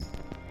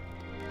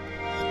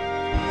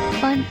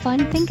Fun,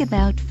 think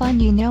about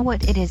fun, you know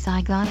what it is.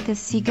 I got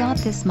this, you got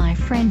this, my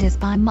friend is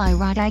by my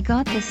right. I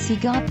got this, you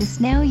got this,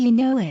 now you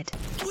know it.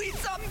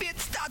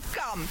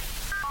 tweetzombits.com.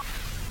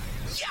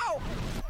 Yo!